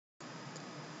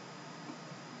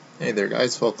Hey there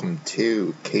guys, welcome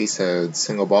to case of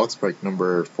single box break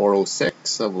number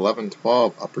 406 of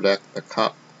 11-12 Upper Deck the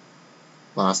Cup.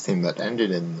 Last team that ended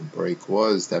in the break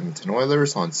was the Edmonton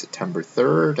Oilers on September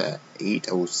 3rd at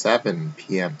 8:07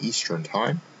 p.m. Eastern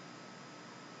Time.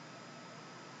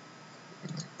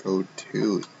 Go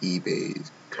to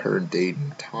eBay's current date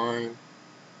and time.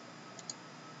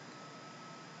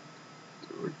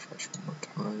 Refresh one more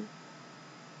time.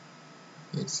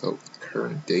 Okay, so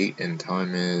current date and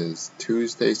time is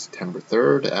Tuesday, September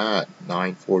 3rd at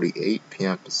 9:48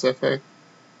 p.m. Pacific.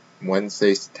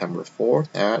 Wednesday, September 4th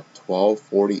at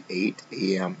 12:48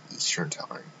 a.m. Eastern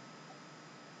Time.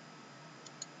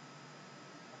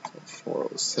 So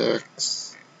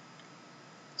 406.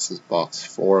 This is box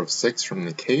 4 of 6 from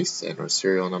the case, and our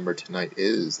serial number tonight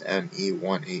is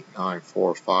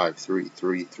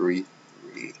ME189453333.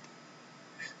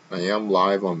 I am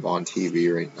live on Bond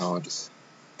TV right now. Just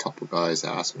a couple guys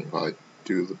asked me if I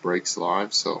do the breaks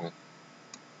live, so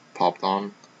popped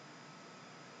on.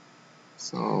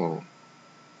 So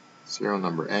serial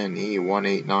number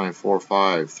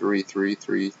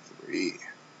NE189453333.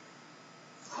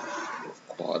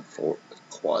 Quad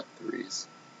threes.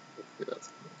 Hopefully that's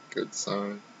a good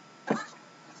sign.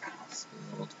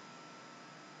 Sealed.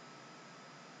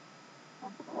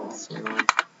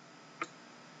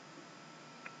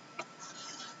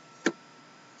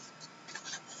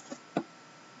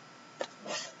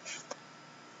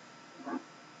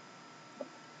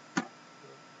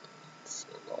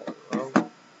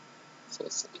 So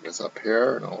let's set this up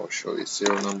here, and I'll show you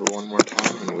serial number one more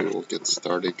time, and we will get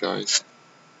started, guys.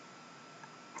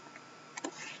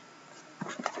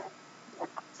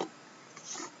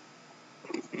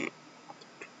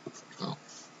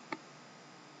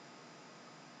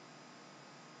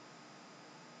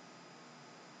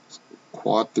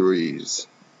 Quad threes.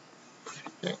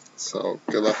 Okay, so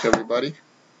good luck, everybody.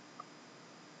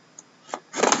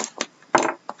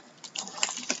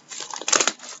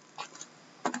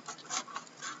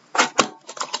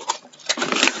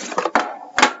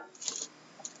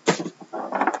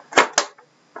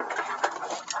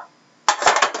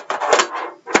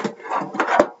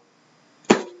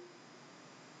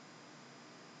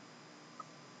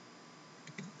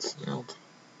 Sealed.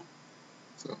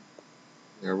 So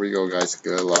there we go, guys.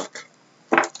 Good luck.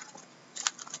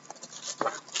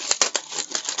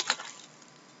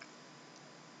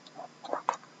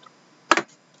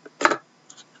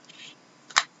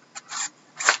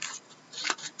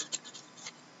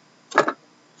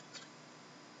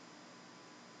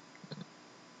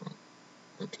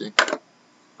 Okay.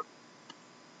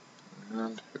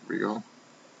 And here we go.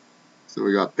 So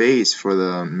we got base for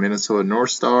the Minnesota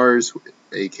North Stars,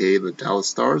 aka the Dallas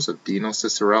Stars, of Dino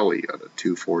Ciccarelli at a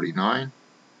 249.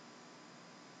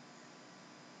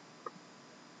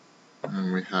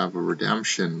 And we have a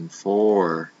redemption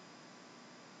for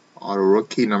auto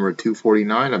rookie number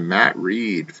 249 of Matt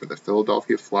Reed for the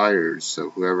Philadelphia Flyers. So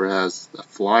whoever has the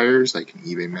Flyers, I can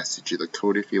eBay message you the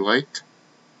code if you like.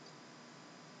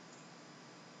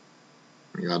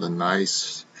 We got a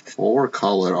nice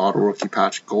 4-color auto rookie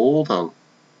patch gold of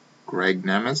Greg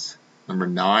Nemes, number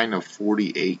 9 of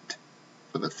 48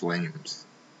 for the Flames.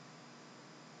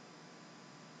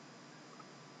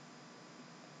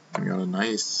 We got a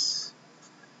nice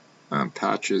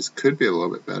patches, could be a little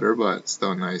bit better, but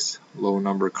still a nice low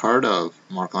number card of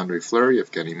Marc-Andre Fleury,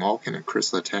 Evgeny Malkin, and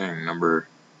Chris Letang, number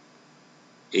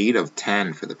 8 of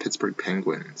 10 for the Pittsburgh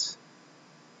Penguins.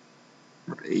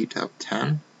 Number 8 of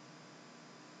 10.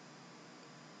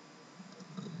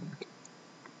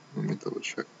 Let me double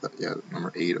check that. Yeah,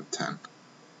 number 8 of 10.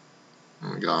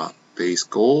 And we got base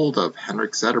gold of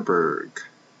Henrik Zetterberg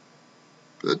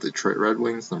for the Detroit Red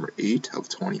Wings, number 8 of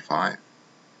 25.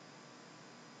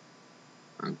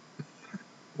 And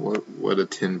what would a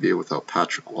tin be without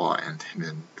Patrick Waugh and him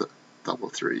in the double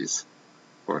threes,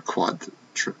 or quad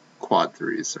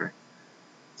threes, sorry.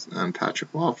 And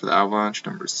Patrick Waugh for the Avalanche,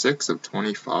 number 6 of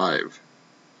 25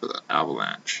 for the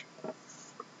Avalanche.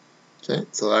 Okay,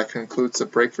 so that concludes the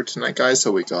break for tonight, guys.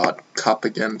 So we got Cup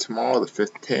again tomorrow, the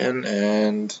 5th tin,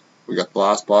 and we got the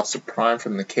last box of Prime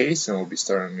from the case, and we'll be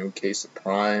starting a new case of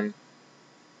Prime.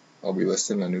 I'll be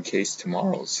listing a new case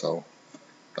tomorrow. So,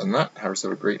 other than that, have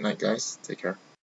yourself a great night, guys. Take care.